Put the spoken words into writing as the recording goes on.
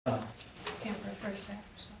first half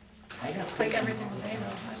or something. I got Like every single day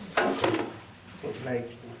though. But like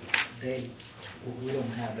we don't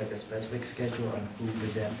have like a specific schedule on who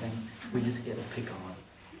presenting. We just get a pick on.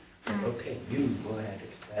 Like, okay, you go ahead,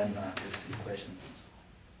 expand on this questions.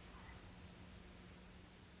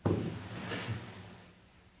 But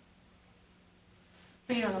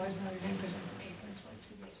you don't always know you're going to present the paper until like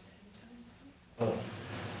 2 days ahead of time. So. Oh,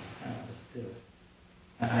 still.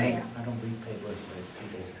 I don't read papers like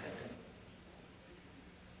 2 days ahead.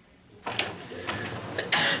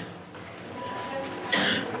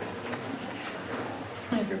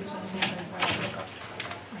 If you're presenting it, then why don't you look up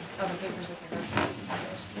like other papers that they reference and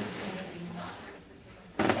those do the same thing.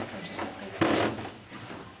 Or just that paper.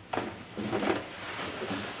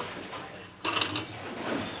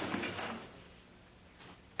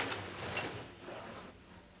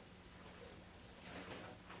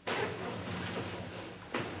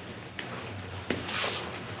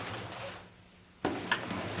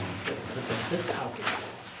 This topic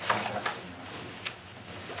is interesting.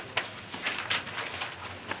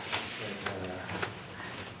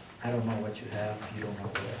 I don't know what you have, you don't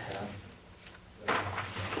know what I have.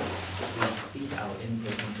 We feed our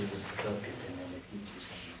inputs into the circuit and then it gives you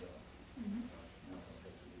some result.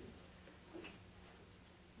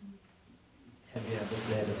 Have you ever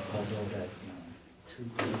played a puzzle that two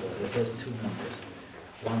people, there's two numbers.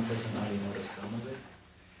 One person only know the sum of it,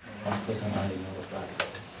 and one person only know the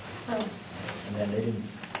product. Oh. And then they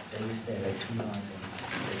just say like 2 lines and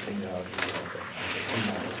they figure out the 2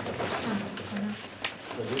 numbers.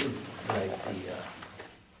 So this is like the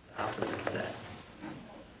opposite of that.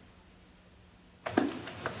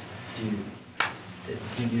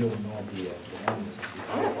 You don't know the numbers of the numbers.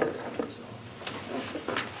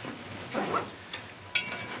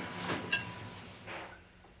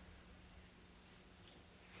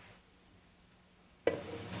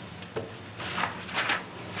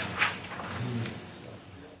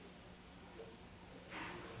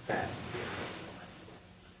 Sad.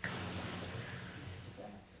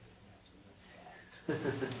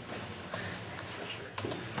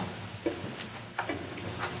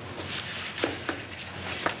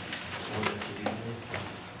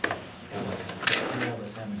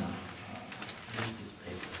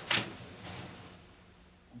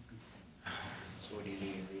 So what do you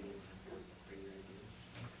need to read it?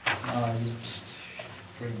 Just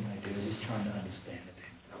bring ideas, just trying to understand it.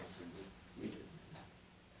 Read it.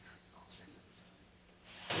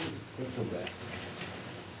 It's cryptographics.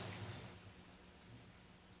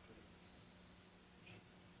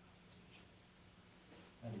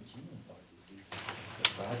 Now the genuine part is the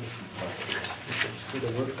privacy part. See,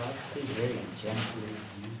 the word privacy is very gently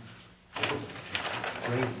used. It's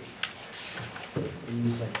crazy. They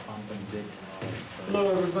use like quantum bit and all this stuff. Hello,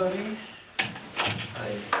 everybody. I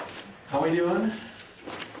How we doing?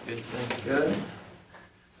 good thing. Good.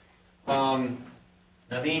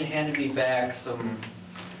 Naveen handed me back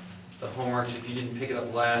the homeworks. If you didn't pick it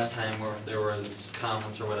up last time, or if there was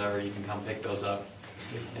comments or whatever, you can come pick those up.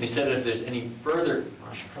 And he said if there's any further,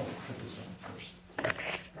 I should probably put this on first.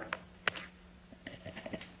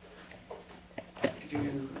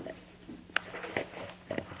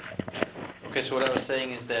 Okay, so what I was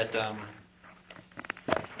saying is that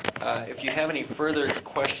if you have any further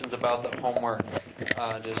questions about the homework,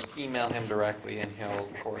 just email him directly and he'll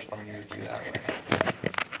correspond with you that way.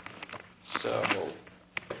 So,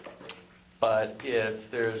 but if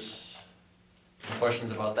there's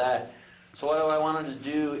questions about that, so what I wanted to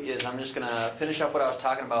do is I'm just going to finish up what I was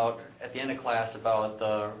talking about at the end of class about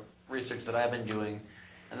the research that I've been doing.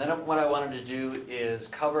 And then what I wanted to do is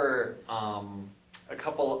cover a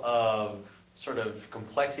couple of sort of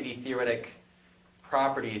complexity theoretic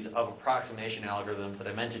properties of approximation algorithms that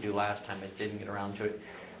I meant to do last time, but didn't get around to it.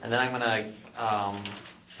 And then I'm going to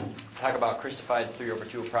talk about Christofied's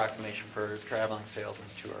 3/2 approximation for traveling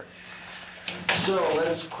salesman's tour. So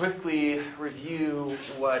let's quickly review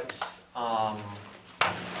what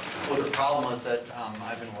the problem was that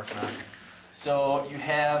I've been working on. So you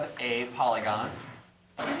have a polygon.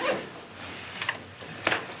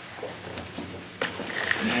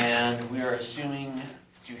 And we are assuming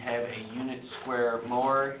to have a unit square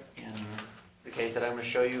molar in the case that I'm going to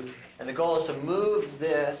show you. And the goal is to move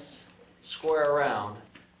this square around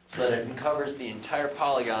so that it covers the entire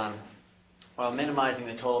polygon while minimizing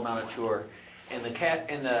the total amount of tour. And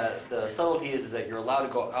the subtlety is that you're allowed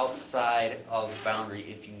to go outside of the boundary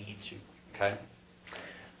if you need to. Okay.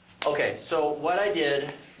 Okay. So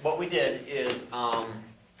what we did is I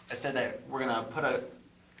said that we're going to put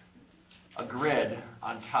a grid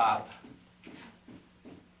on top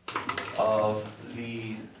of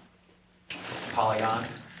the polygon.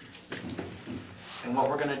 And what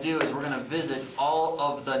we're going to do is we're going to visit all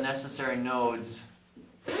of the necessary nodes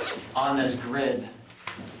on this grid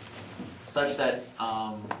such that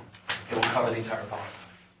it will cover the entire polygon.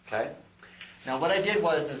 Okay? Now what I did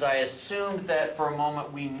was I assumed that for a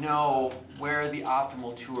moment we know where the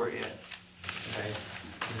optimal tour is. Okay?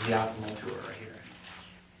 This is the optimal tour right here.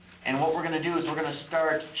 And what we're going to do is we're going to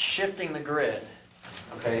start shifting the grid,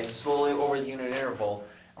 okay, slowly over the unit interval,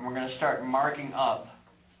 and we're going to start marking up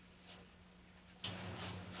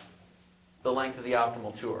the length of the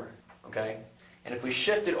optimal tour, okay? And if we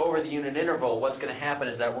shift it over the unit interval, what's going to happen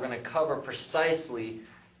is that we're going to cover precisely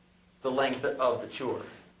the length of the tour,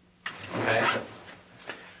 okay?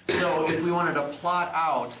 So if we wanted to plot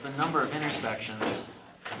out the number of intersections,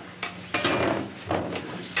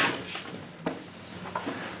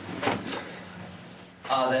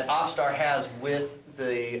 that OpStar has with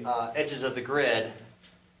the edges of the grid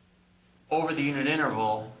over the unit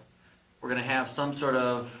interval, we're going to have some sort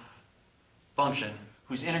of function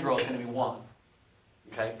whose integral is going to be 1,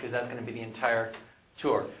 okay? Because that's going to be the entire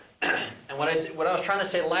tour. And what I was trying to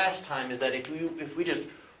say last time is that if we just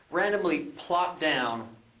randomly plot down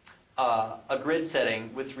a grid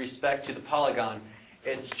setting with respect to the polygon,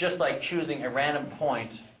 it's just like choosing a random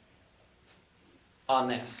point on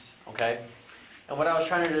this, okay? And what I was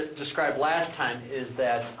trying to describe last time is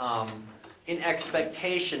that in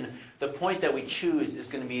expectation, the point that we choose is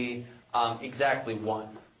going to be exactly 1.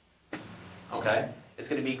 Okay? It's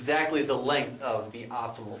going to be exactly the length of the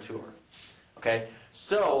optimal tour. Okay?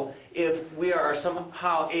 So if we are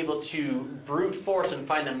somehow able to brute force and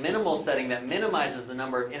find the minimal setting that minimizes the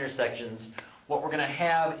number of intersections, what we're going to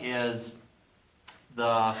have is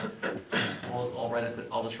the,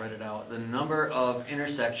 I'll just write it out, the number of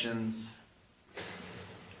intersections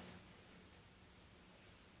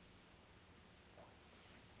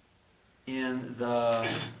in the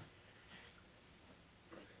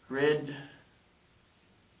grid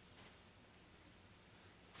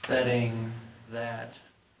setting that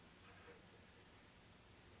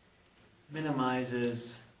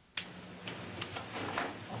minimizes,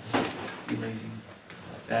 I'll just be lazy,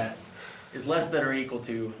 that is less than or equal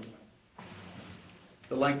to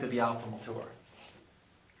the length of the optimal tour.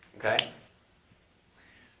 Okay?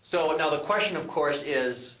 So now the question, of course,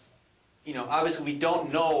 is, obviously we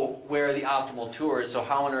don't know where the optimal tour is, so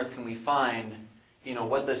how on earth can we find,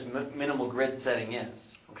 what this minimal grid setting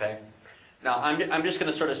is, okay? Now, I'm just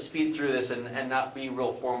going to sort of speed through this and not be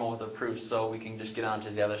real formal with the proofs so we can just get on to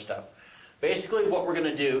the other stuff. Basically, what we're going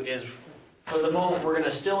to do is, for the moment, we're going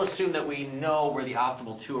to still assume that we know where the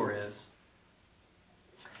optimal tour is.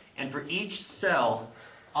 And for each cell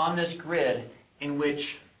on this grid in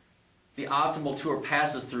which the optimal tour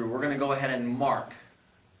passes through, we're going to go ahead and mark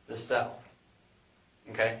the cell.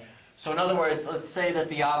 Okay? So in other words, let's say that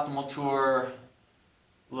the optimal tour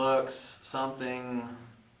looks something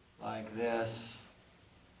like this.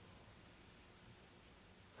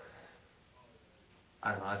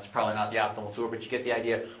 I don't know, that's probably not the optimal tour, but you get the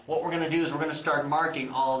idea. What we're going to do is we're going to start marking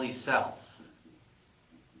all these cells.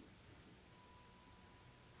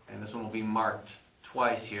 And this one will be marked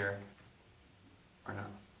twice here. Or no,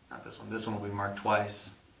 not this one. This one will be marked twice.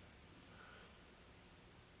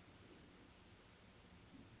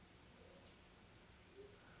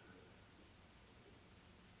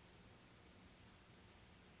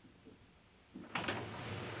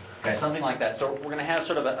 Okay, something like that. So we're going to have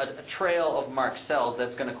sort of a trail of marked cells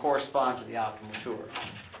that's going to correspond to the optimal tour.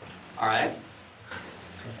 All right?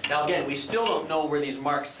 Now again, we still don't know where these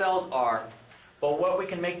marked cells are, but what we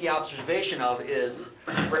can make the observation of is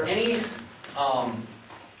for any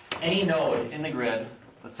node in the grid,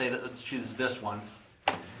 let's choose this one,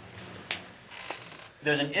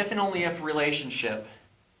 there's an if and only if relationship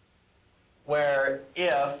where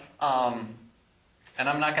if, and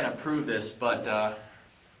I'm not going to prove this, but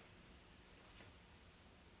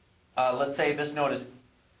let's say this node is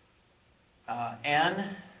n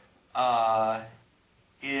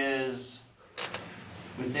is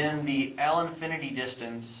within the L infinity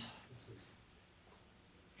distance.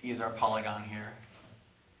 Use our polygon here.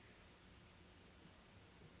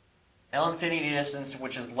 L infinity distance,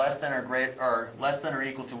 which is less than or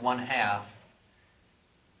equal to 1/2.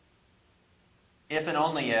 If and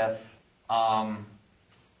only if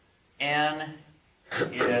n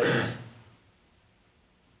is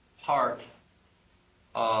part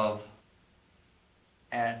of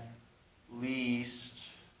at least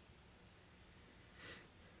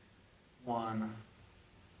one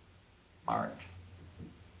marked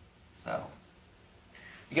cell.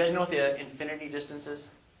 You guys know what the infinity distance is?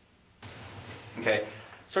 Okay,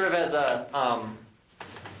 sort of as a,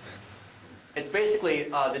 it's basically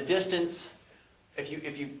the distance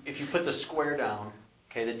if you put the square down,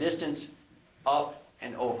 okay, the distance up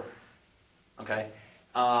and over, okay.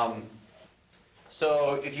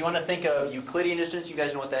 So if you want to think of Euclidean distance, you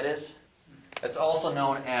guys know what that is? That's also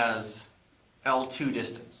known as L2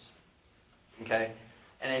 distance, okay.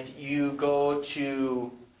 And if you go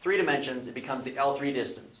to 3 dimensions, it becomes the L3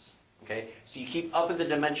 distance, okay. So you keep up in the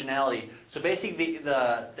dimensionality. So basically,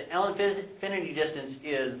 the L infinity distance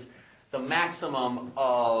is the maximum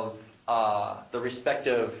of the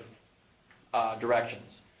respective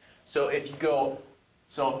directions. So if you go,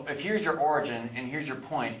 so if here's your origin and here's your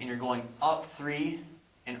point, and you're going up 3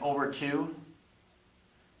 and over 2,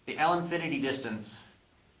 the L infinity distance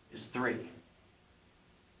is 3.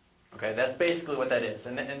 Okay, that's basically what that is,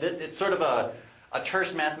 and it's sort of a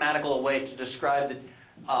terse mathematical way to describe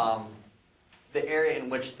the area in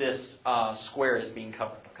which this square is being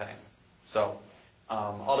covered. Okay, so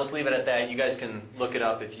I'll just leave it at that. You guys can look it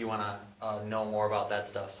up if you want to know more about that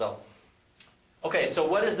stuff. So, okay, so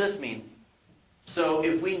what does this mean? So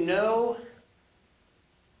if we know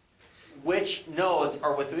which nodes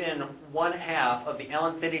are within 1/2 of the L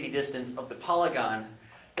infinity distance of the polygon,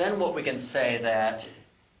 then what we can say that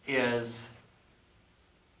is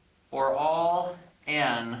for all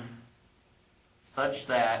n such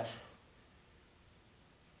that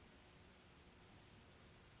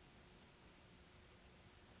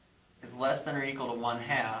is less than or equal to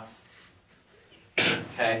 1/2,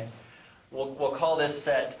 okay, we'll call this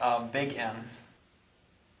set big N.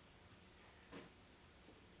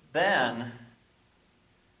 Then,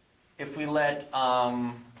 if we let,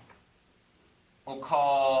 we'll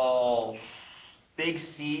call big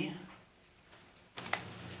C,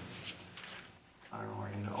 I don't know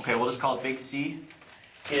where you go. Okay, we'll just call it big C,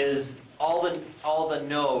 is all the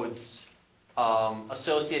nodes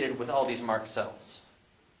associated with all these marked cells.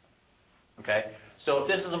 Okay, so if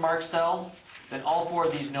this is a marked cell, then all 4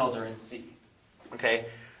 of these nodes are in C. Okay,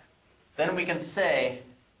 then we can say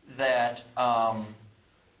that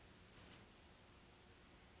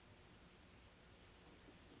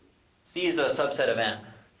C is a subset of N.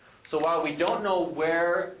 So while we don't know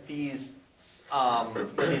where these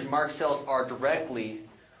marked cells are directly,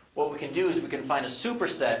 what we can do is we can find a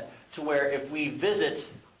superset to where if we visit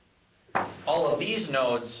all of these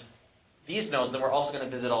nodes, then we're also going to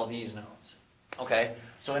visit all these nodes. Okay?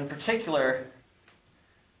 So in particular,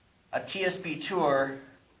 a TSP tour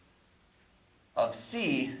of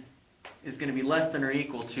C is going to be less than or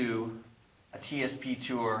equal to a TSP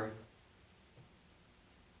tour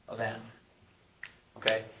of N.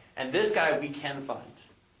 Okay? And this guy we can find.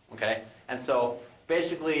 Okay? And so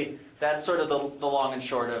basically that's sort of the long and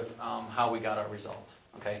short of how we got our result.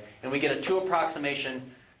 Okay? And we get a 2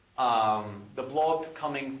 approximation, the blow-up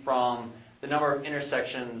coming from the number of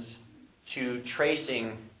intersections to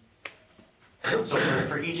tracing. So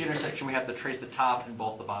for each intersection we have to trace the top and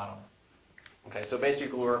both the bottom. Okay, so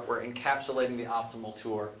basically we're encapsulating the optimal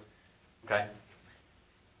tour. Okay.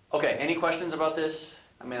 Okay, any questions about this?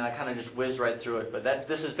 I mean, I kind of just whizzed right through it, but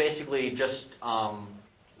this is basically just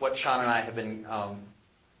what Sean and I have been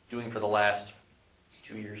doing for the last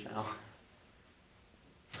 2 years now.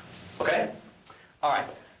 Okay? All right.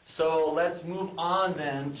 So let's move on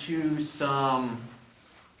then to some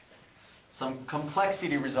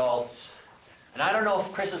complexity results. And I don't know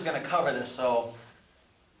if Chris is going to cover this, so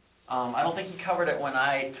I don't think he covered it when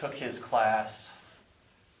I took his class.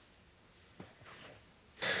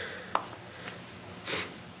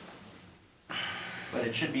 But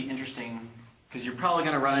it should be interesting, because you're probably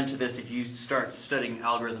going to run into this if you start studying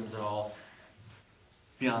algorithms at all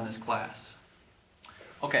beyond this class.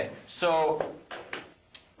 Okay, so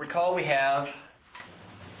recall we have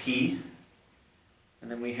P, and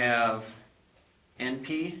then we have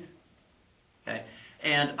NP. Okay,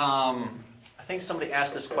 and I think somebody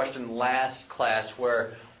asked this question last class,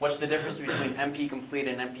 where what's the difference between NP complete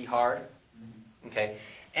and NP hard? Okay,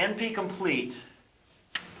 NP complete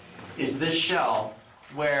is this shell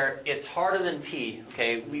where it's harder than P.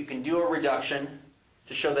 Okay, we can do a reduction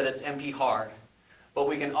to show that it's NP hard, but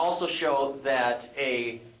we can also show that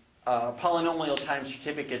a polynomial time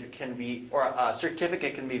certificate can be, or a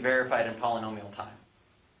certificate can be verified in polynomial time.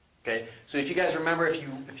 Okay, so if you guys remember,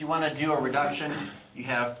 if you want to do a reduction, you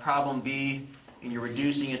have problem B and you're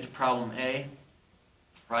reducing it to problem A,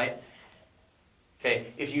 right? Okay,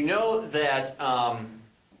 if you know that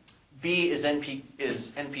B is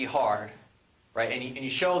NP hard, right, and you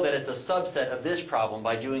show that it's a subset of this problem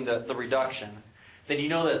by doing the reduction, then you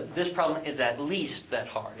know that this problem is at least that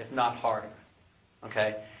hard, if not harder.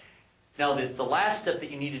 Okay. Now the last step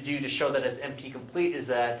that you need to do to show that it's NP complete is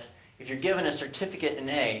that if you're given a certificate in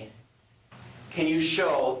A, can you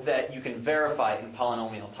show that you can verify in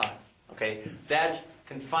polynomial time? Okay, that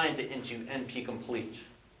confines it into NP complete.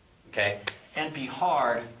 Okay, NP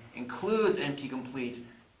hard includes NP complete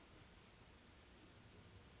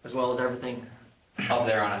as well as everything up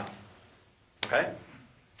there on out. Okay?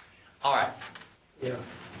 All right. Yeah.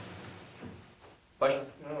 Question?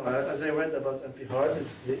 No, as I read about NP hard,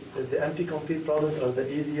 it's the NP complete problems are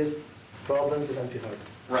the easiest problems in NP hard.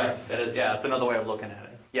 Right. That is, yeah, that's another way of looking at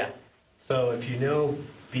it. Yeah. So if you know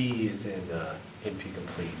B is in NP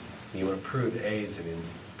complete, and you want to prove A is in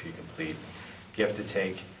NP complete, you have to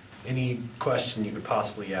take any question you could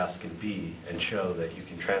possibly ask in B and show that you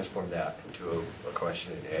can transform that into a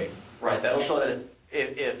question in A. Right. That'll show that it's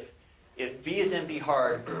if B is NP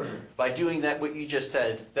hard, by doing that what you just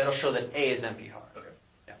said, that'll show that A is NP hard. Okay.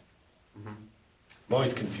 Yeah. I'm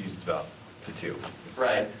always confused about the two.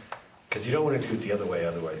 Right. Because you don't want to do it the other way,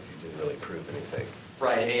 otherwise you didn't really prove anything.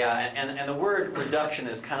 Right, yeah, and the word reduction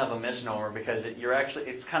is kind of a misnomer because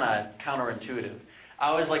it's kind of counterintuitive. I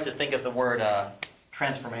always like to think of the word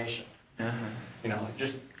transformation. You know,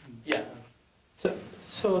 just, yeah.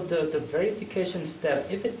 So the verification step,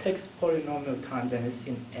 if it takes polynomial time, then it's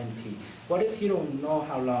in NP. What if you don't know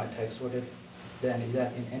how long it takes? What if then is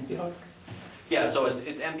that in NP hard? Yeah, so it's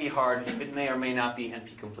NP hard. It may or may not be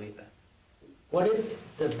NP complete then. What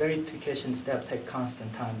if the verification step take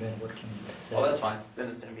constant time? Then what can you say? Oh, that's fine. Then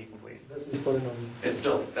it's NP complete. That's his polynomial. That's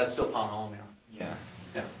still polynomial. Yeah.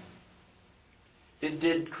 Yeah.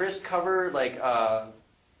 Did Chris cover like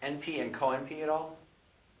NP and co-NP at all?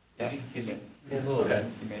 Yeah. Is he? Yeah. A little bit. Okay.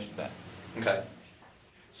 You mentioned that. Okay.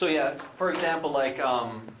 So yeah, for example, like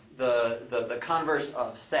the converse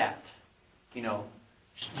of SAT. You know,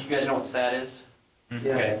 you guys know what SAT is?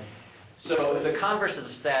 Yeah. Okay. So the converse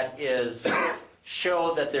of SAT is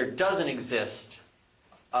show that there doesn't exist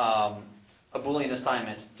a Boolean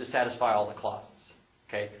assignment to satisfy all the clauses.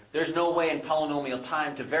 Okay. There's no way in polynomial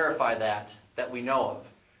time to verify that we know of.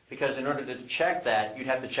 Because in order to check that, you'd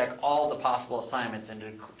have to check all the possible assignments and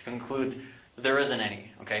to conclude that there isn't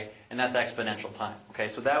any, okay? And that's exponential time, okay?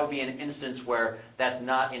 So that would be an instance where that's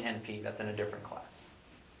not in NP, that's in a different class,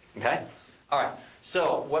 okay? All right,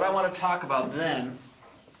 so what I want to talk about then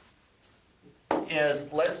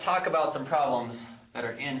is let's talk about some problems that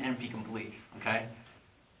are in NP complete, okay?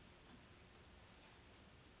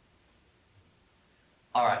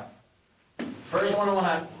 All right, first one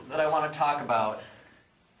that I want to talk about.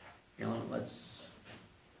 You know, let's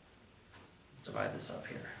divide this up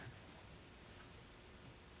here.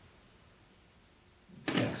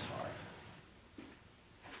 APX hard.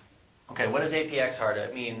 Okay, what is APX hard?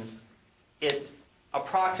 It means it's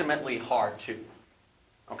approximately hard too.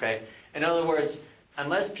 Okay? In other words,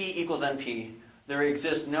 unless P equals NP, there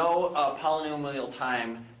exists no polynomial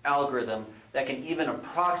time algorithm that can even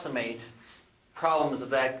approximate problems of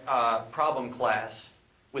that problem class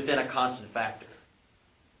within a constant factor.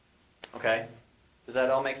 Okay? Does that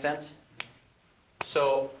all make sense?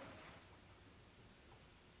 So,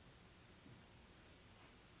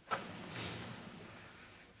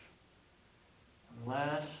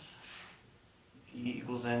 unless P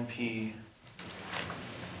equals NP,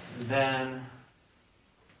 then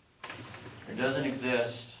there doesn't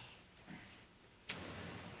exist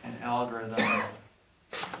an algorithm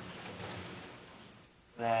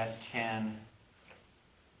that can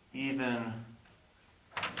even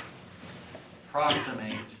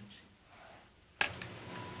approximate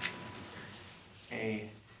a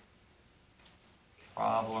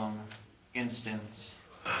problem instance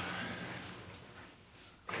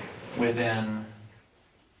within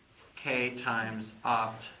k times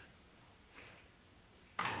opt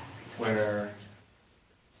where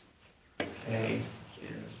k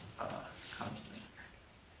is a constant.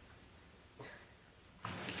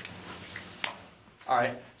 All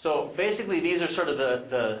right, so basically these are sort of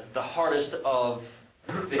the hardest of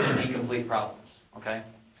the incomplete problems, okay?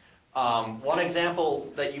 One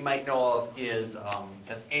example that you might know of is,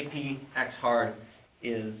 that's APX hard,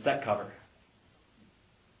 is set cover.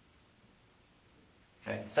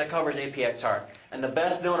 Okay, set cover is APX hard. And the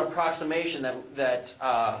best known approximation that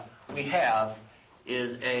we have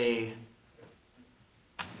is a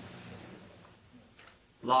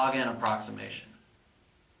log n approximation.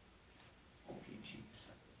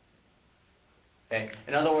 Okay.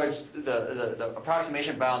 In other words, the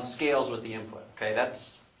approximation bound scales with the input. Okay,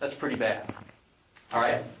 that's pretty bad. All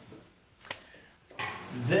right.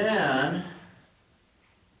 Then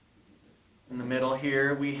in the middle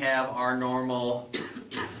here we have our normal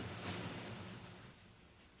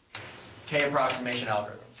K approximation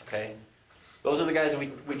algorithms. Okay, those are the guys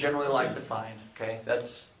that we generally like to find. Okay,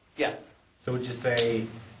 that's yeah. So would you say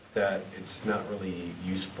that it's not really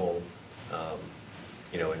useful,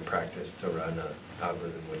 in practice to run an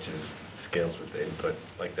algorithm which scales with the input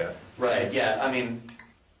like that. Right, yeah, I mean,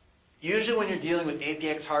 usually when you're dealing with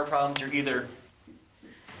APX hard problems, you're going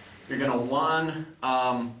to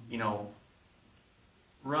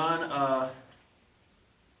run a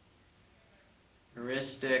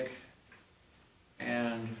heuristic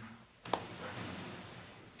and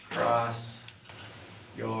cross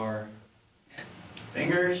your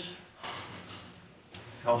fingers,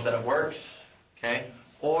 hope that it works, okay?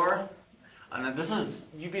 Or, and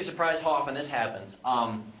you'd be surprised how often this happens.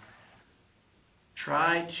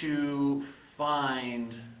 Try to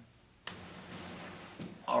find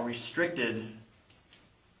a restricted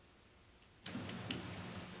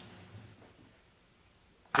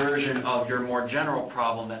version of your more general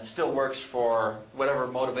problem that still works for whatever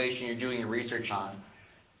motivation you're doing your research on,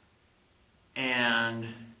 and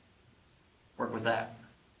work with that.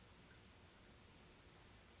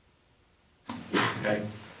 Okay.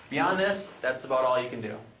 Beyond this, that's about all you can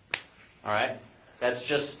do. All right. That's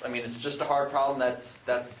just, it's just a hard problem. That's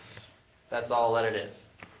all that it is.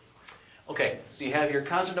 Okay. So you have your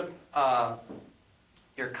constant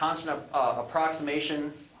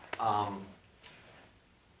approximation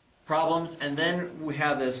problems, and then we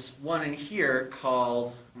have this one in here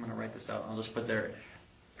called, I'm going to write this out. I'll just put there.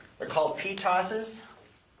 They're called p-tosses.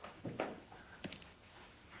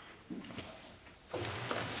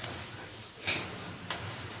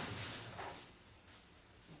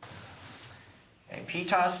 Okay,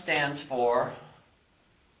 p-toss stands for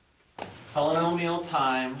polynomial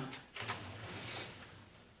time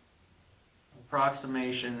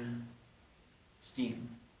approximation scheme.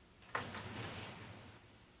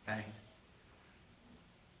 Okay.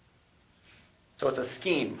 So it's a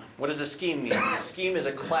scheme. What does a scheme mean? A scheme is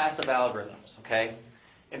a class of algorithms, okay?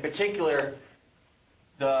 In particular,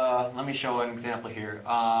 let me show an example here.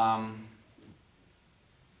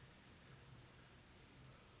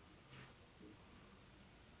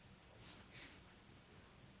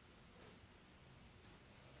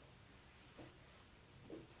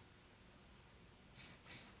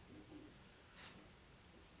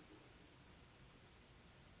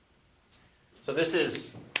 So this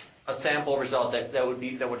is a sample result that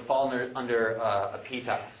would fall under a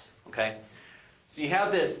p-toss. Okay. So you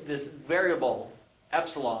have this variable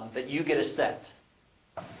epsilon that you get a set.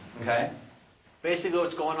 Okay. Basically,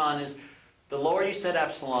 what's going on is the lower you set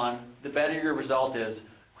epsilon, the better your result is,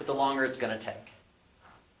 but the longer it's going to take.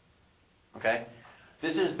 Okay.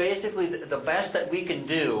 This is basically the best that we can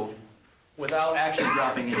do without actually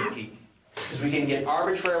dropping into p, because we can get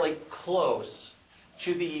arbitrarily close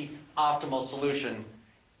to the optimal solution,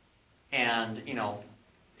 and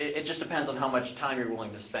it just depends on how much time you're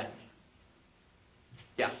willing to spend.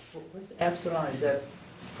 Yeah. What's epsilon? Is that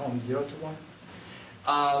from 0 to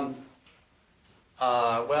 1?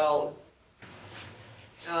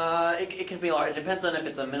 It can be large. It depends on if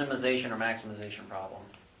it's a minimization or maximization problem.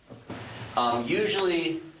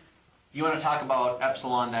 Usually, you want to talk about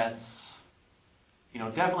epsilon that's,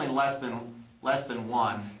 definitely less than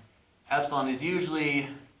 1. Epsilon is usually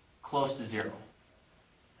close to 0.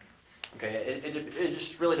 Okay, it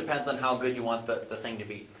just really depends on how good you want the thing to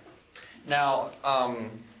be. Now,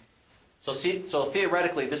 so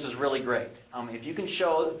theoretically, this is really great. If you can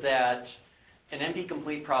show that an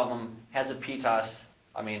NP-complete problem has a p-toss,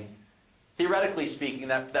 theoretically speaking,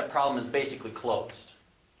 that problem is basically closed.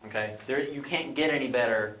 Okay, you can't get any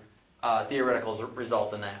better theoretical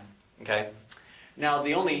result than that. Okay, now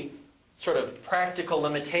the only sort of practical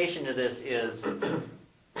limitation to this is,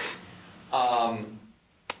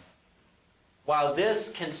 while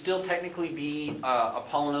this can still technically be a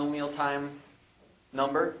polynomial time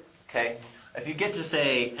number, okay, if you get to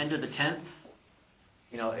say end of the 10th,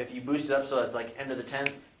 if you boost it up so it's like end of the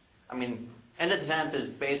 10th, end of the 10th is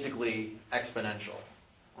basically exponential,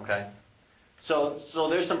 okay? So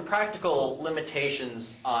there's some practical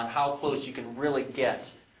limitations on how close you can really get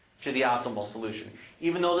to the optimal solution.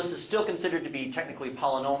 Even though this is still considered to be technically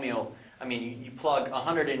polynomial, you plug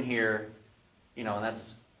 100 in here, and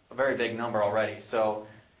that's a very big number already. So,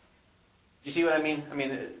 do you see what I mean?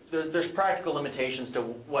 There's practical limitations to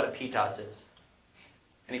what a p-toss is.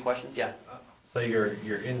 Any questions? Yeah. So your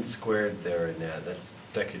n squared there in that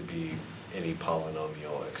could be any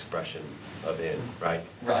polynomial expression of n, right?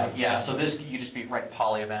 Right. Yeah. So this you just be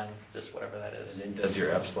poly of n, just whatever that is. And then does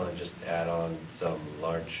your epsilon just add on some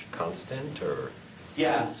large constant, or?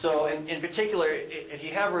 Yeah. So in particular, if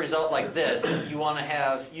you have a result like this, you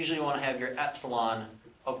usually want to have your epsilon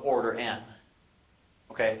of order n.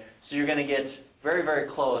 Okay. So you're going to get very, very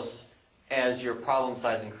close as your problem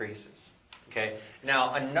size increases. Okay.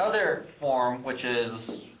 Now another form, which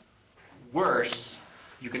is worse,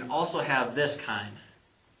 you can also have this kind.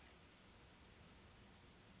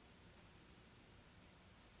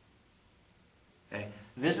 Okay.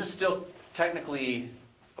 This is still technically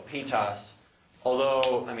a PTOS,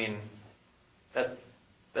 although, I mean, that's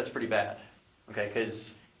pretty bad. Okay,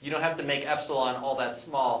 because you don't have to make epsilon all that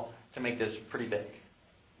small to make this pretty big.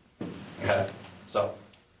 Okay, so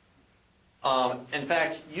in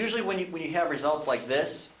fact, usually when you have results like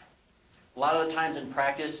this, a lot of the times in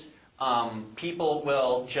practice, people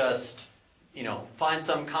will just find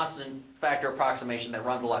some constant factor approximation that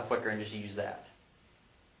runs a lot quicker and just use that.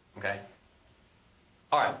 Okay.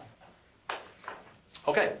 All right.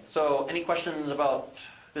 Okay. So any questions about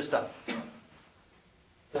this stuff?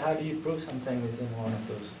 So how do you prove something is in one of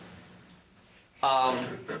those?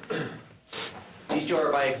 These two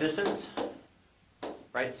are by existence,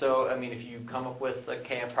 right? So, I mean, if you come up with a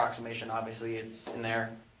K approximation, obviously it's in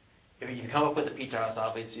there. If you come up with a PTOS,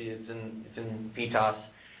 obviously it's in PTOS.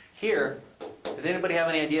 Here, does anybody have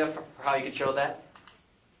any idea for how you could show that?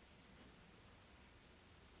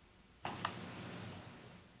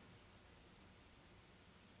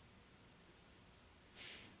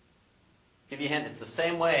 Give you a hint. It's the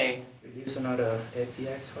same way. Reduce another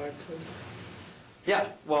APX part to it? Yeah.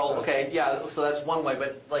 Well, okay. Yeah. So that's one way.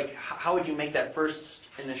 But like, how would you make that first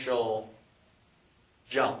initial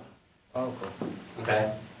jump? Oh, cool.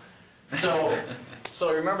 Okay.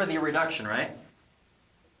 So remember the reduction, right?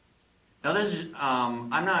 Now this is, I'm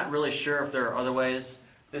not really sure if there are other ways.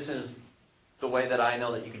 This is the way that I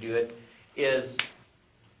know that you could do it, is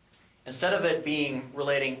instead of it being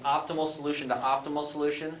relating optimal solution to optimal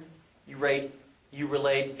solution, you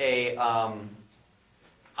relate a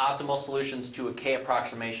optimal solutions to a K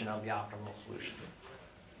approximation of the optimal solution.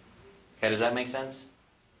 Okay, does that make sense?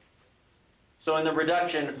 So in the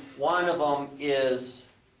reduction, one of them is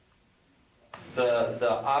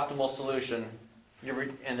the optimal solution,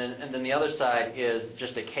 and then the other side is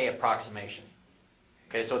just a K approximation.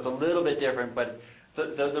 Okay, so it's a little bit different, but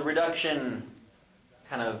the reduction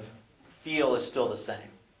kind of feel is still the same.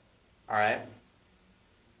 All right?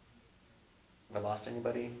 Have I lost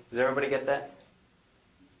anybody? Does everybody get that?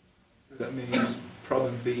 That means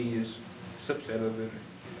problem B is subset of an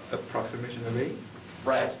approximation of A?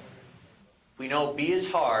 Right. We know B is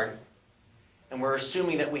hard, and we're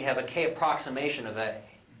assuming that we have a K approximation of A.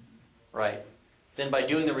 Right. Then by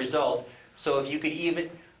doing the result, so if you could even,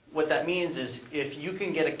 what that means is if you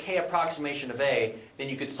can get a K approximation of A, then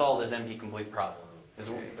you could solve this NP complete problem.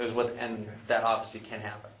 And that obviously can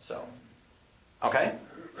happen. So, okay?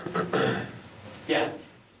 Yeah.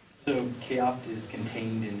 So K-opt is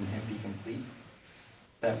contained in NP complete? Is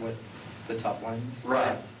that what the top line is?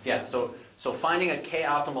 Right. Yeah. So finding a K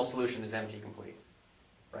optimal solution is NP complete.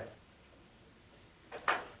 Right.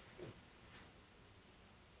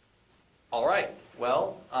 All right.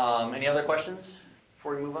 Well, any other questions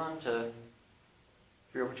before we move on to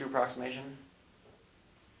 3/2 approximation?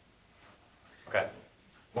 Okay.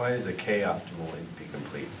 Why is a K optimal NP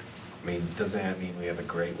complete? I mean, doesn't that mean we have a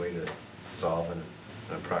great way to solve an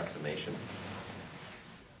approximation?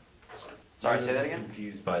 Sorry, say that I'm again?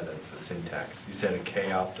 confused by the syntax. You said a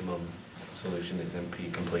K optimum solution is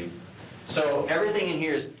NP complete. So everything in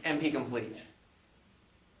here is NP complete.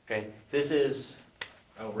 Okay. This is.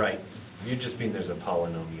 Oh, right. You just mean there's a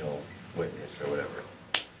polynomial witness or whatever.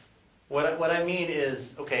 What I mean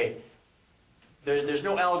is, okay, there's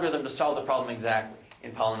no algorithm to solve the problem exactly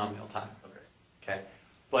in polynomial time. Okay.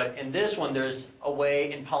 But in this one, there's a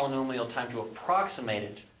way in polynomial time to approximate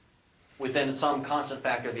it within some constant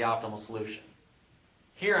factor of the optimal solution.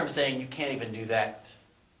 Here I'm saying you can't even do that.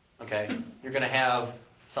 Okay? You're going to have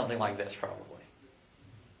something like this probably.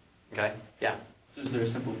 Okay? Yeah? So is there a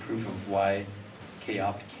simple proof of why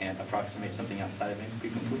K-opt can't approximate something outside of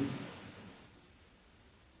NP complete?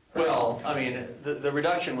 Well, I mean, the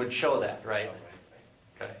reduction would show that, right?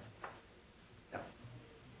 Okay. Yeah.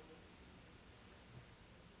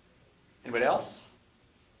 Anybody else?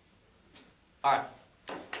 All right.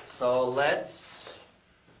 So let's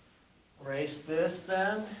erase this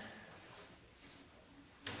then.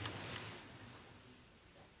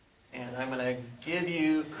 And I'm going to give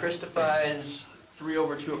you Christophi's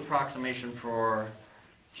 3/2 approximation for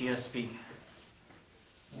TSP.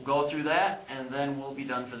 We'll go through that, and then we'll be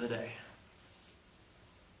done for the day.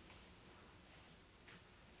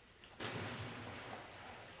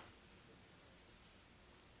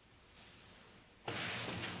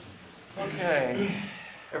 Okay.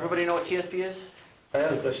 Everybody know what TSP is? I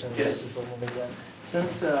have a question. Yes. Before moving on.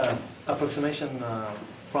 Since approximation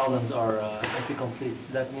problems are NP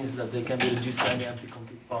complete, that means that they can be reduced to any NP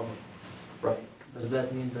complete problem. Right. Does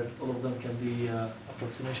that mean that all of them can be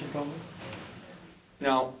approximation problems?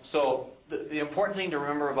 No, so the important thing to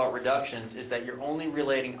remember about reductions is that you're only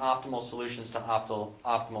relating optimal solutions to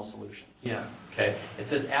optimal solutions. Yeah. Okay? It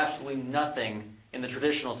says absolutely nothing, in the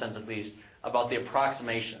traditional sense at least, about the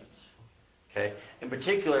approximations. Okay? In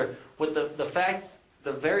particular, with the fact,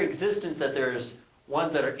 the very existence that there's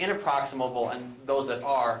ones that are inapproximable and those that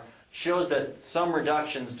are, shows that some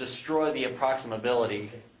reductions destroy the approximability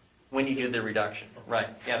when you do the reduction. Right.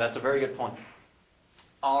 Yeah, that's a very good point.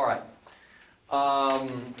 All right.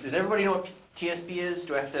 Does everybody know what TSP is?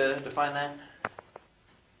 Do I have to define that?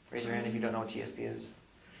 Raise your hand if you don't know what TSP is.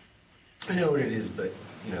 I know what it is, but,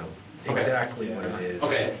 you know, Okay. exactly what it is.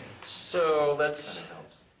 Okay. So that's... Kind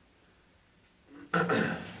of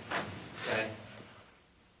helps. Okay.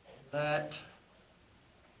 Let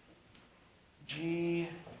G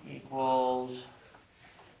equals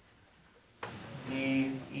the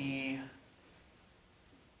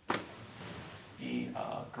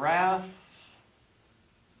graph.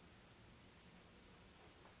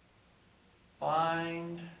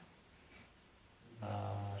 Find the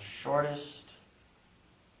shortest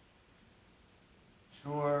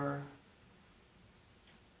tour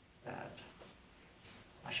that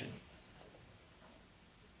I should.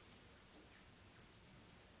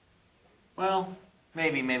 Well,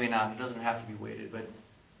 maybe not. It doesn't have to be weighted, but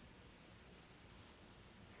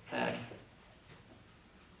that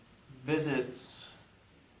visits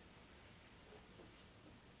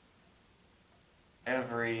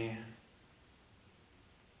every.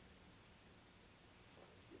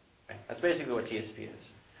 Okay, that's basically what TSP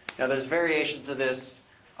is. Now, there's variations of this.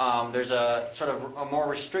 There's a sort of a more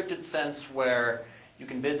restricted sense where you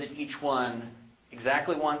can visit each one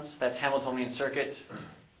exactly once. That's Hamiltonian circuit.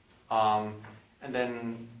 And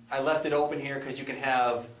then I left it open here because you can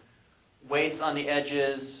have weights on the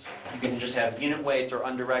edges. You can just have unit weights or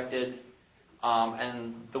undirected.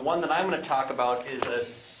 And the one that I'm going to talk about is a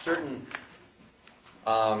certain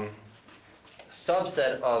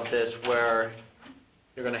subset of this where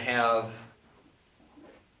you're going to have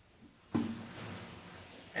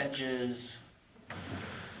edges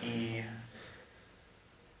E,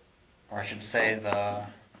 or I should say the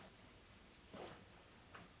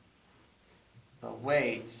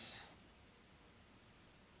weights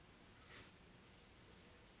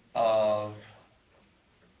of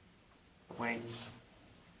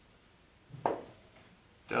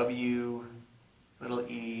W little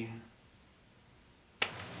e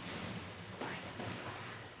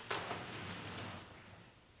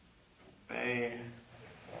a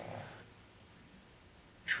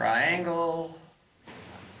triangle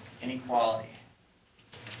inequality.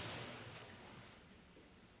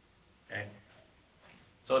 Okay.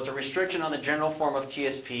 So it's a restriction on the general form of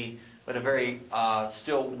TSP, but a very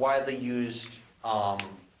still widely used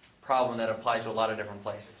problem that applies to a lot of different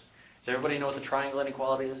places. Does everybody know what the triangle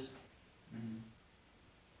inequality is?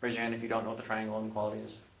 Raise your hand if you don't know what the triangle inequality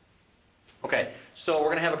is. Okay, so we're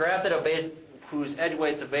going to have a graph that obeys, whose edge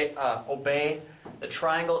weights obey the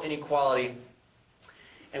triangle inequality.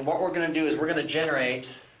 And what we're going to do is we're going to generate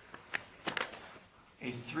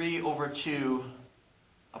a 3/2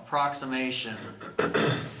 approximation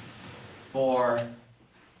for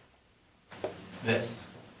this.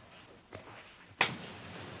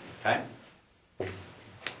 Okay? Is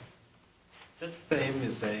that the same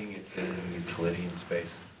as saying it's in Euclidean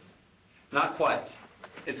space? Not quite.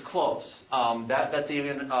 It's close. That's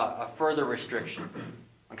even a further restriction.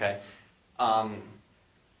 Okay?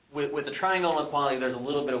 With the triangle inequality, there's a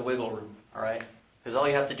little bit of wiggle room. All right? Because all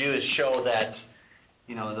you have to do is show that,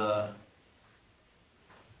 you know,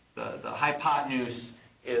 the hypotenuse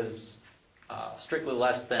is strictly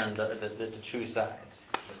less than the two sides.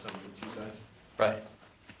 The sum of the two sides? Right.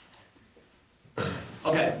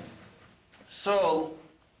 Okay. So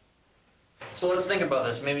let's think about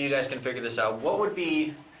this. Maybe you guys can figure this out. What would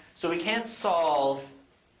be, so we can't solve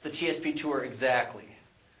the TSP tour exactly,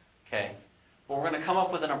 okay? But we're going to come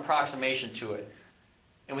up with an approximation to it.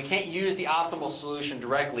 And we can't use the optimal solution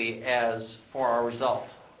directly as for our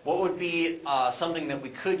result. What would be something that we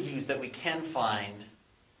could use, that we can find,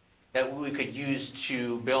 that we could use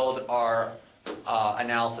to build our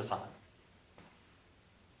analysis on?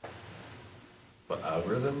 What,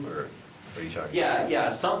 algorithm, or what are you talking about?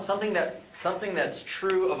 Yeah. Something that's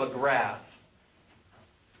true of a graph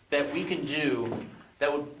that we can do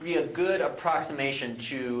that would be a good approximation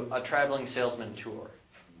to a traveling salesman tour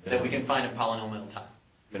that we can find in polynomial time.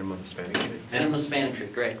 Minimum spanning tree? Minimum spanning tree,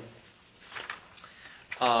 great.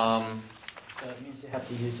 That means you have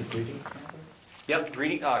to use a greedy method? Yep,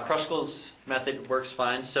 Kruskall's method works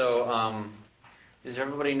fine. So does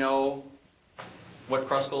everybody know what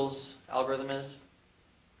Kruskal's algorithm is?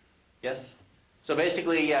 Yes? So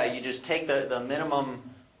basically, yeah, you just take the minimum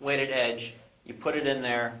weighted edge, you put it in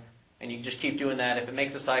there, and you just keep doing that. If it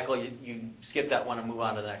makes a cycle, you skip that one and move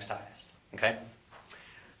on to the next highest. Okay?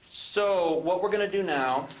 So what we're going to do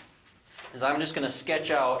now is I'm just going to sketch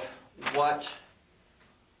out what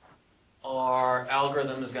our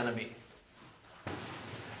algorithm is going to be.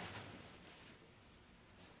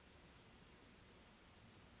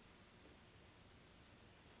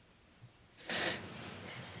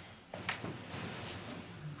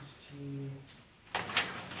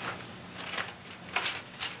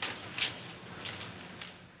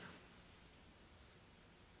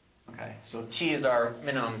 Okay, so T is our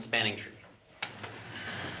minimum spanning tree.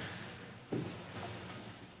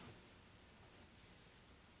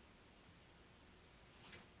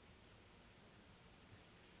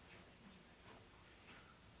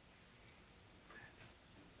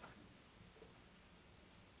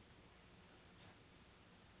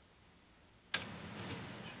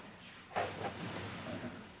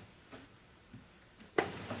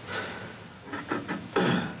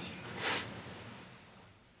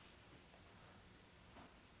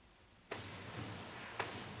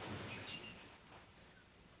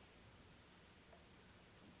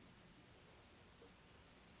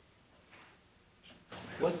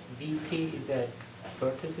 What's VT? Is that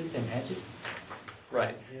vertices and edges?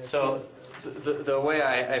 Right. Yeah, So the way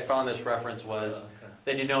I found this reference was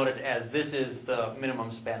they denote it as this is the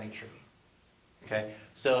minimum spanning tree. Okay.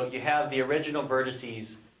 So you have the original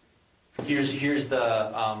vertices. Here's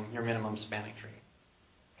the your minimum spanning tree.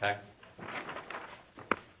 Okay.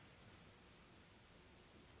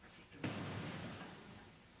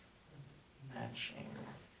 Matching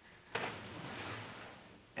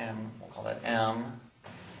M. We'll call that M.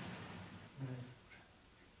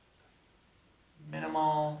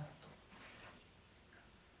 Minimal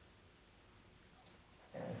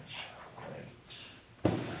edge weight.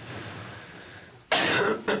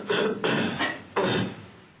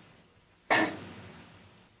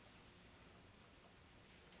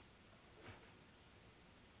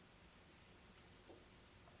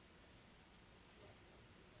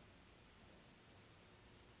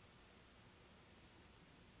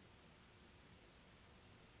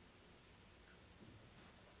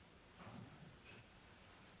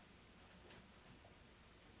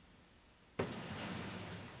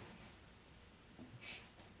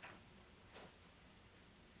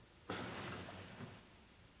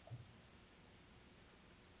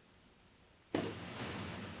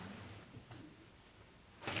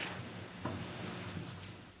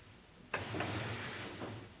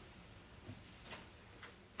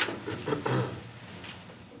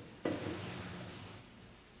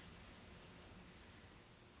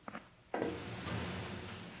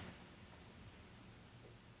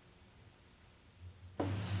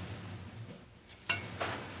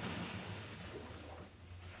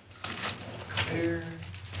 Here.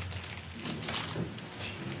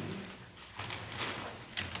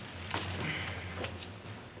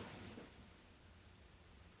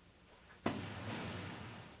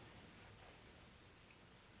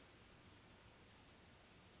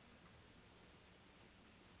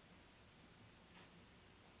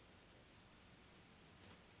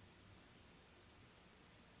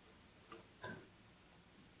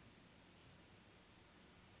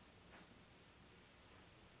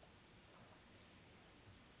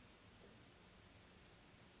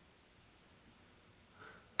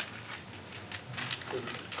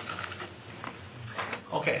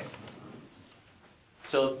 Okay.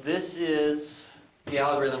 So this is the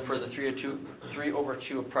algorithm for the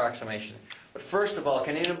 3/2 approximation. But first of all,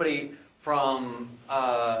 can anybody from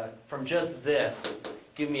just this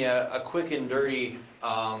give me a quick and dirty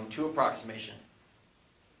 2 approximation?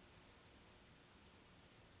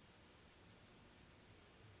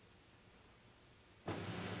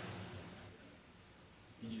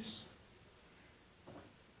 You just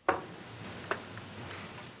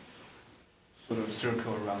sort of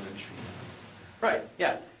circle around the tree. Right,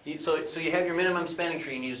 yeah. So you have your minimum spanning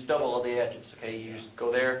tree and you just double all the edges, okay? You just go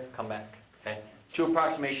there, come back, okay? 2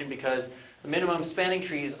 approximation because the minimum spanning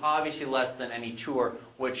tree is obviously less than any tour,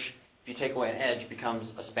 which, if you take away an edge,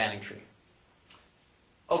 becomes a spanning tree.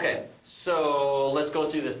 Okay, so let's go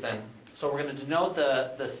through this then. So we're going to denote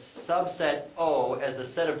the subset O as the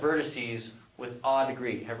set of vertices with odd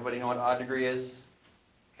degree. Everybody know what odd degree is?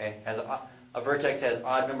 Okay, has a vertex has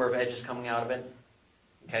odd number of edges coming out of it.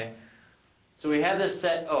 Okay, so we have this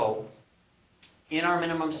set O in our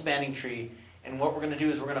minimum spanning tree, and what we're going to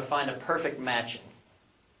do is we're going to find a perfect matching.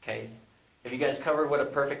 Okay, have you guys covered what a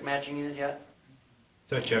perfect matching is yet?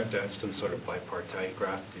 Don't you have to have some sort of bipartite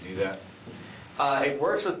graph to do that? It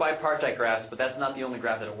works with bipartite graphs, but that's not the only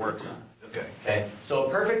graph that it works on. Okay. Okay, so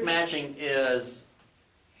perfect matching is,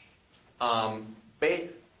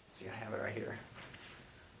 let's see, I have it right here.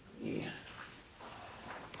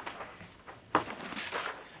 Can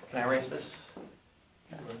I erase this?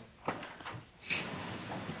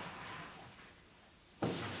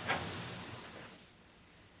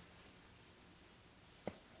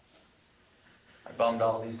 I bummed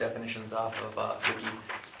all these definitions off of Wiki.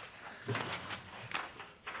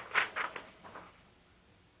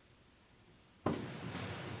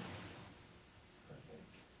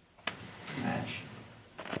 Match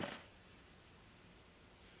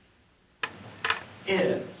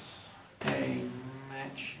is a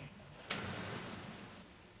match.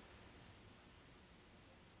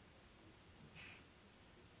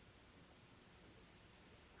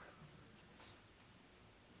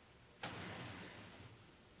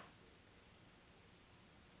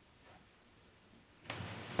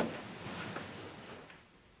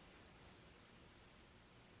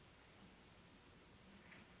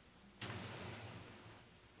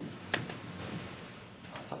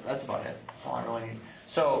 That's about it. That's all I really need.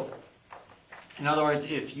 So, in other words,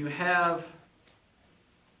 if you have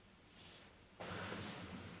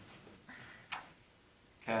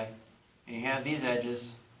okay, and you have these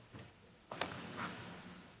edges,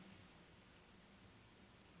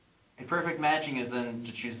 a perfect matching is then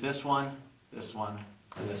to choose this one, and this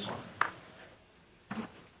one.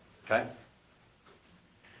 Okay?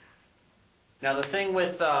 Now the thing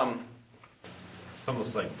with It's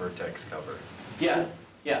almost like vertex cover. yeah.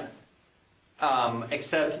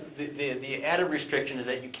 Except the added restriction is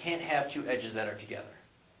that you can't have two edges that are together.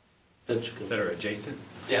 That are adjacent?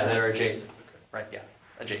 Yeah, that are adjacent. Right, yeah,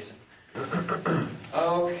 adjacent.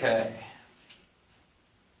 Okay.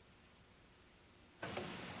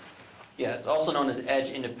 Yeah, it's also known as edge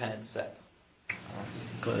independent set.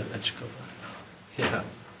 Got it, edge cover.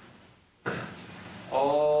 Yeah.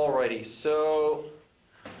 Alrighty, so,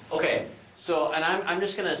 okay, so, and I'm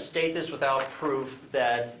just going to state this without proof,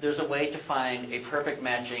 that there's a way to find a perfect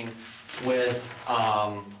matching with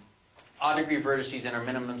odd degree vertices in our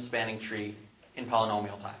minimum spanning tree in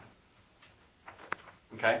polynomial time.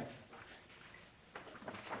 Okay?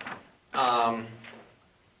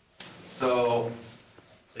 So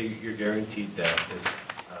So you're guaranteed that this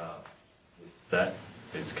set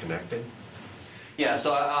is connected? yeah,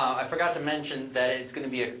 so I forgot to mention that it's going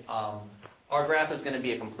to be our graph is going to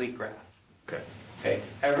be a complete graph. Okay. Okay,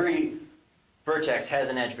 every vertex has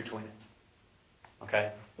an edge between it.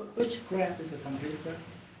 Okay, Which graph is a complete graph?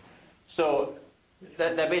 so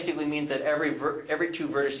that basically means that every two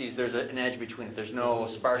vertices there's an edge between it. There's no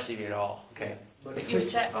sparsity at all. Okay. But So your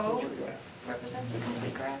set O which graph? represents a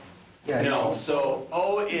complete graph? Yeah, No, so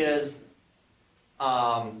O is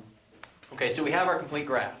okay. So we have our complete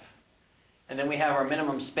graph, and then we have our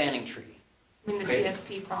minimum spanning tree. I mean, the Okay.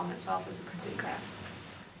 TSP problem itself is a complete graph.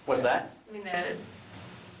 What's that? I mean,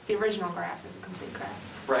 the original graph is a complete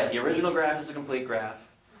graph. Right. The original graph is a complete graph.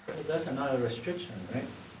 But that's another restriction, right?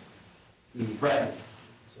 Right.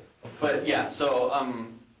 So- But yeah, so I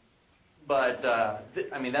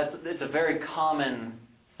mean it's a very common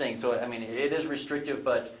thing. So I mean it is restrictive,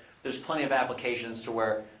 but there's plenty of applications to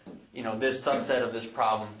where this subset of this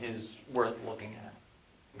problem is worth looking at.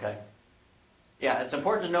 Okay. Yeah, it's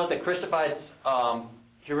important to note that Christophid's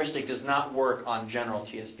heuristic does not work on general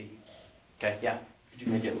TSP. Okay. Yeah. Could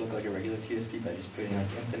you make it look like a regular TSP by just putting like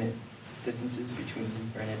infinite distances between,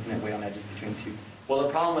 or an infinite weight on edges between two? Well, the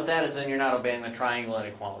problem with that is then you're not obeying the triangle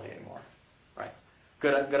inequality anymore. Right.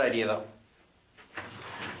 Good idea though.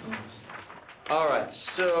 All right,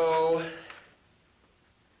 so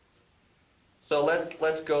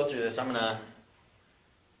let's go through this. I'm gonna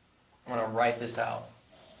write this out.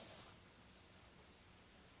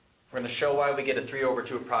 We're gonna show why we get a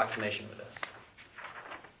 3/2 approximation with this.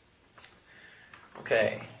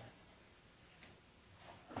 Okay.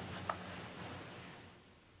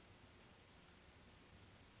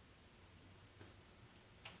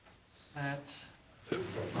 Set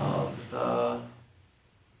of the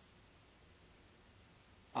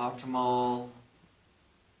optimal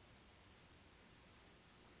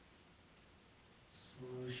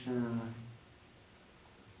solution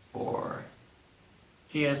for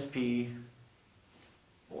TSP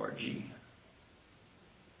for G.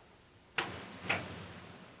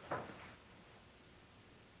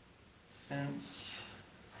 Since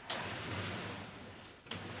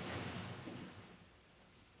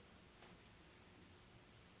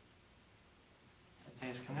A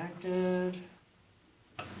is connected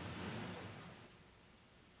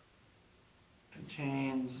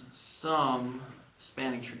contains some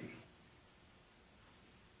spanning tree.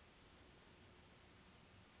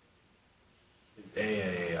 Is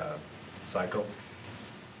A a cycle?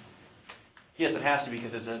 Yes, it has to be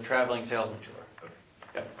because it's a traveling salesman tour.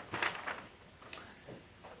 Yep.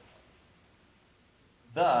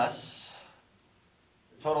 Thus,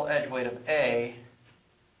 the total edge weight of A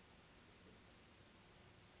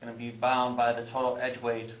is going to be bound by the total edge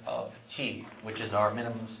weight of T, which is our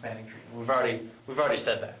minimum spanning tree. We've already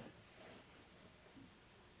said that.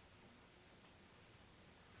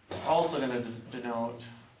 Also going to denote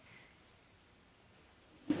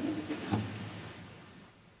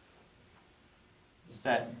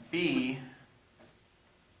set B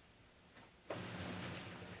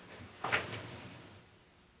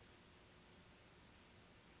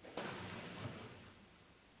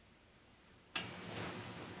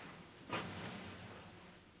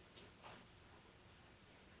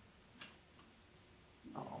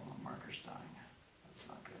oh, my marker's dying. That's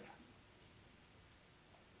not good.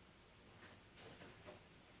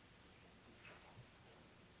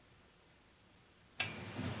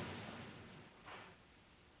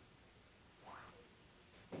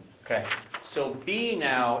 Okay, so B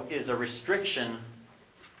now is a restriction.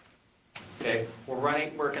 Okay,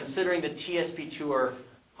 we're considering the TSP tour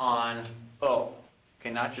on O.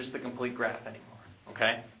 Okay, not just the complete graph anymore.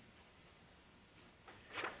 Okay?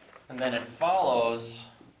 And then it follows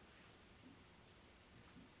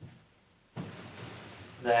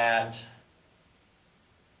that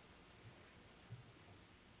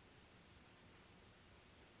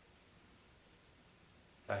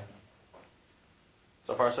okay.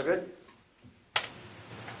 So far, so good?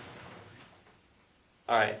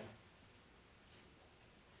 All right.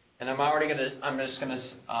 And I'm just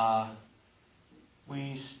gonna,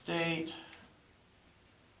 we state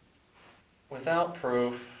without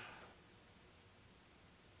proof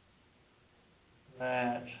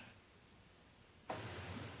that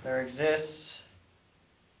there exists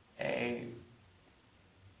a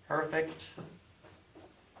perfect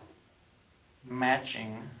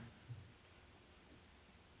matching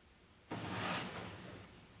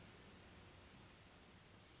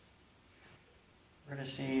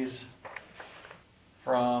vertices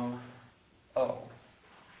from O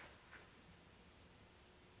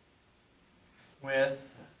with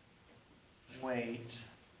weight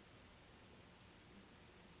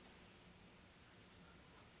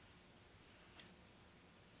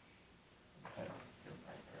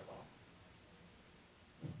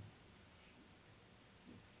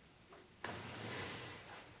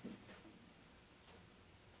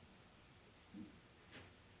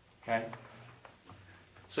okay.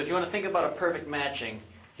 So if you want to think about a perfect matching,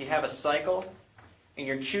 you have a cycle, and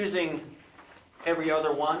you're choosing every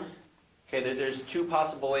other one. Okay, there's two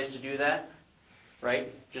possible ways to do that, right?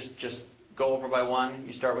 Just go over by one.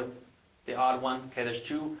 You start with the odd one. Okay, there's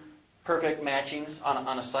two perfect matchings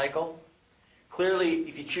on a cycle. Clearly,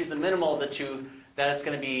 if you choose the minimal of the two, that's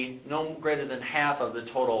going to be no greater than half of the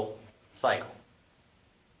total cycle.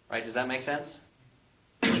 Right? Does that make sense?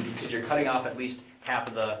 Because you're cutting off at least half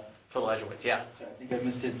of the total edge weights. Yeah. So I think I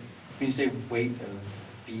missed it. When you say weight of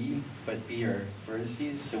B, but B are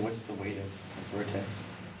vertices, so what's the weight of the vertex?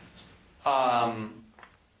 Let's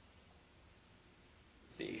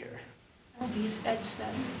see here. B is edge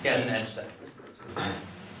set. Yeah, as an edge set.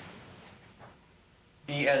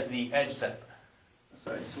 B as the edge set.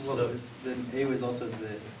 Sorry, so what was, then A was also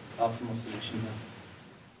the optimal solution then?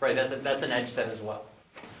 Right, that's an edge set as well.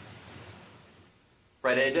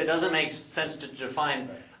 Right, it doesn't make sense to define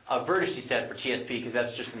a vertice set for TSP because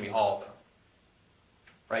that's just going to be all of them.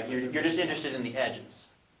 Right, you're just interested in the edges.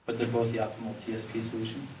 But they're both the optimal TSP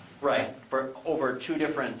solution? Right, for over two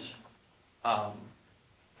different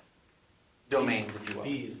domains, if you will.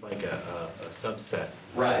 B is like a subset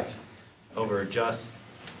Right. over just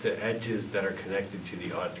the edges that are connected to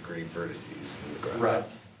the odd degree vertices in the graph. Right.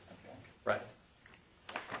 Right.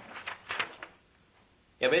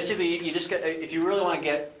 Yeah, basically, you just got, if you really want to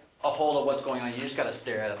get a hold of what's going on, you just got to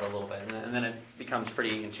stare at it a little bit, and then it becomes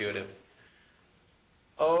pretty intuitive.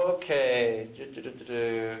 Okay.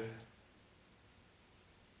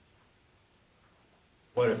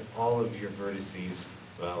 What if all of your vertices,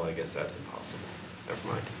 well, I guess that's impossible. Never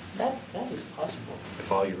mind. That is possible.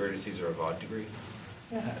 If all your vertices are of odd degree?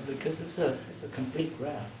 Yeah, because it's a complete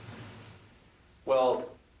graph. Well,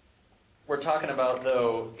 we're talking about,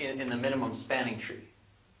 though, in the minimum spanning tree.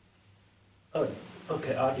 Oh,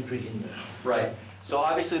 okay, odd degree in there. Right. So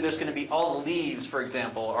obviously there's going to be all the leaves, for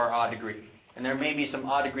example, are odd degree. And there may be some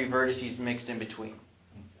odd degree vertices mixed in between.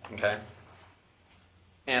 Okay?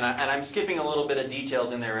 And I'm skipping a little bit of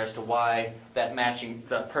details in there as to why that matching,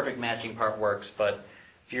 the perfect matching part works. But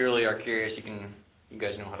if you really are curious, you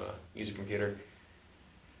guys know how to use a computer.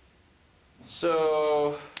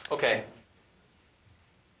 So, okay.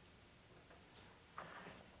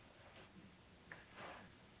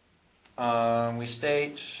 We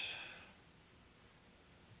state,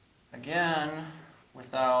 again,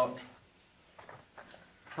 without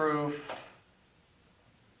proof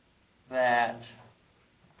that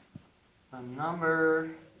the number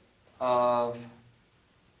of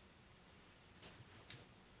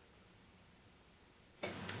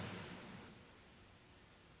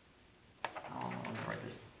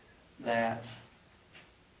that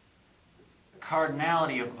the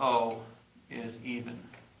cardinality of O is even.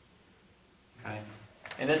 Okay?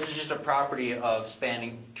 And this is just a property of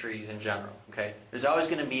spanning trees in general. Okay? There's always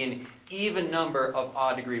going to be an even number of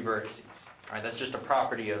odd degree vertices. All right? That's just a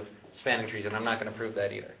property of spanning trees, and I'm not going to prove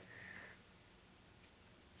that either.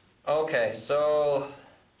 Okay, so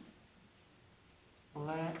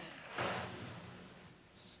let's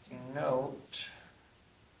denote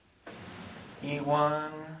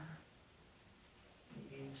E1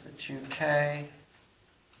 e to the 2k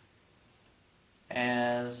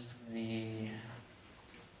as the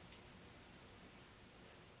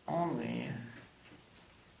only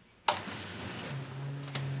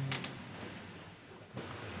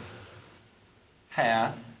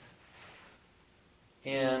path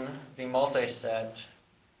in the multiset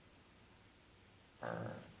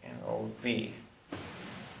or in OB.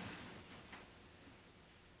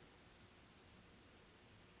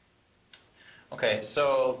 Okay,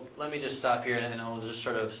 so let me just stop here and I'll just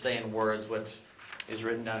sort of say in words what is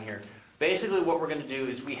written down here. Basically what we're going to do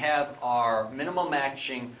is we have our minimal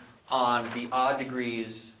matching on the odd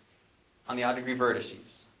degrees, on the odd degree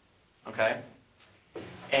vertices. Okay?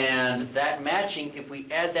 And that matching, if we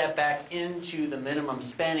add that back into the minimum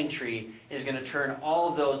spanning tree, is going to turn all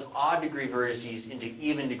of those odd degree vertices into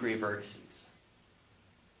even degree vertices.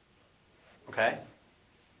 Okay?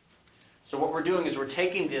 So what we're doing is we're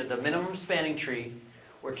taking the minimum spanning tree,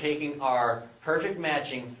 we're taking our perfect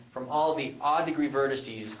matching from all the odd degree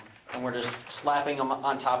vertices, and we're just slapping them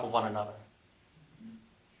on top of one another.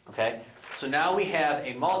 Okay? So now we have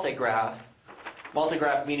a multigraph.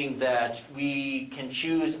 Multigraph meaning that we can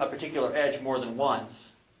choose a particular edge more than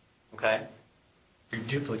once. Okay? You're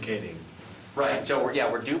duplicating. Right. So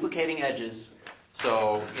we're duplicating edges.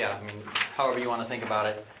 So yeah, I mean, however you want to think about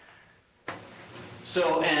it.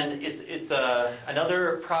 So, and it's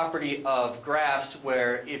another property of graphs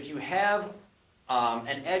where if you have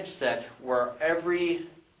an edge set where every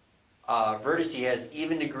vertex has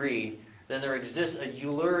even degree, then there exists a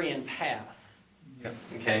Eulerian path. Yep.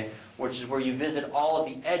 Okay, which is where you visit all of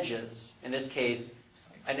the edges. In this case,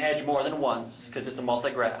 an edge more than once because it's a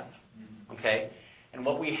multigraph. Okay, and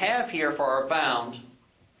what we have here for our bound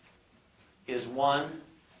is 1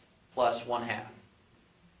 plus 1/2.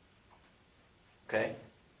 Okay,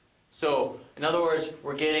 so in other words,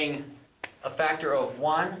 we're getting a factor of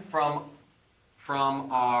 1 from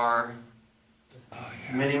our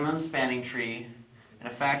minimum spanning tree, and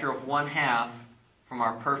a factor of 1/2 from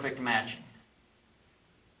our perfect matching.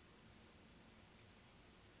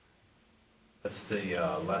 That's the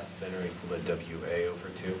less than or equal to WA over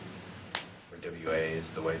 2, where WA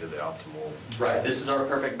is the way to the optimal. Right, this is our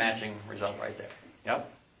perfect matching result right there.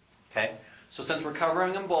 Yep. Okay, so since we're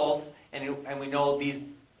covering them both, and we know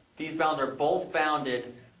these bounds are both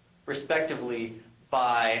bounded respectively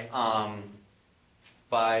by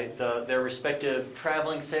their respective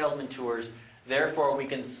traveling salesman tours, therefore we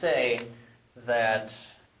can say that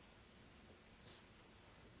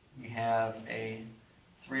we have a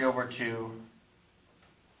 3/2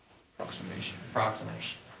 approximation.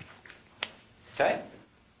 Okay?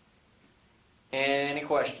 Any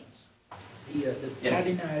questions? The Yes.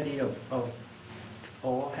 cardinality of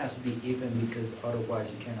all has to be even because otherwise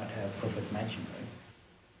you cannot have perfect matching, right?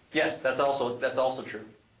 Yes, that's also true.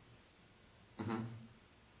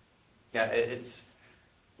 Yeah,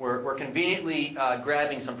 we're conveniently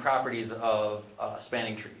grabbing some properties of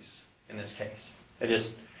spanning trees in this case. It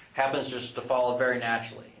just happens just to follow very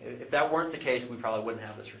naturally. If that weren't the case, we probably wouldn't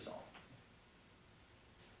have this result.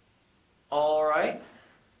 All right.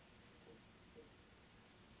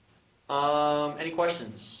 Any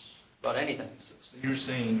questions about anything? So you're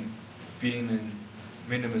saying being a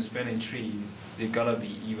minimum spanning tree, there gotta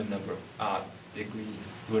be even number of odd degree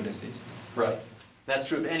vertices. Right. That's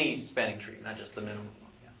true of any spanning tree, not just the minimum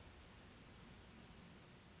one.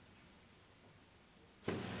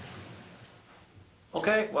 Yeah.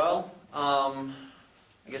 Okay, well, I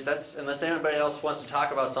guess that's, unless anybody else wants to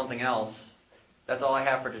talk about something else, that's all I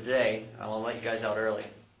have for today. I will let you guys out early.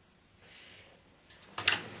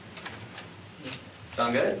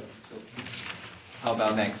 Sound good? How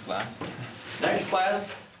about next class? Next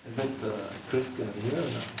class, Is it Chris gonna be here or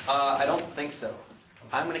not? I don't think so.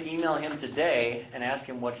 I'm going to email him today and ask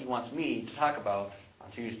him what he wants me to talk about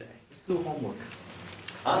on Tuesday. Let's do homework.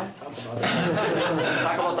 Huh? Let's talk about it.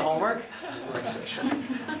 Talk about the homework? Work session.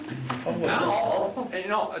 No,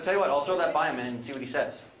 and I'll tell you what, I'll throw that by him and see what he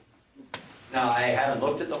says. Now, I haven't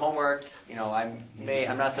looked at the homework, I'm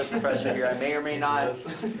not the professor here, I may or may not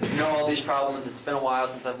know all these problems, it's been a while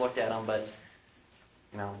since I've looked at them, but,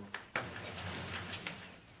 All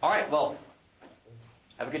right, well,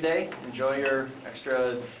 have a good day, enjoy your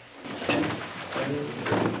extra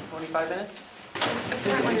 25 minutes.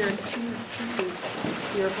 Apparently there are two pieces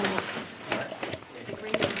to your homework. The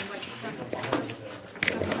green and the white.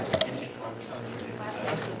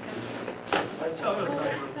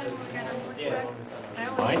 Last time we got our work back, I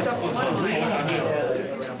only picked up one line.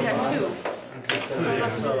 Yeah, two.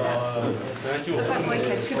 I thought Blake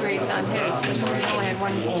had 2 grades on his, for some reason I only had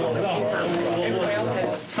 1 paper. Everybody else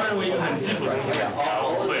has 2.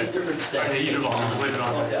 All of these different steps. I'm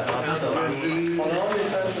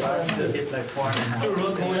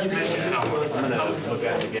gonna look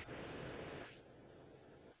at it again.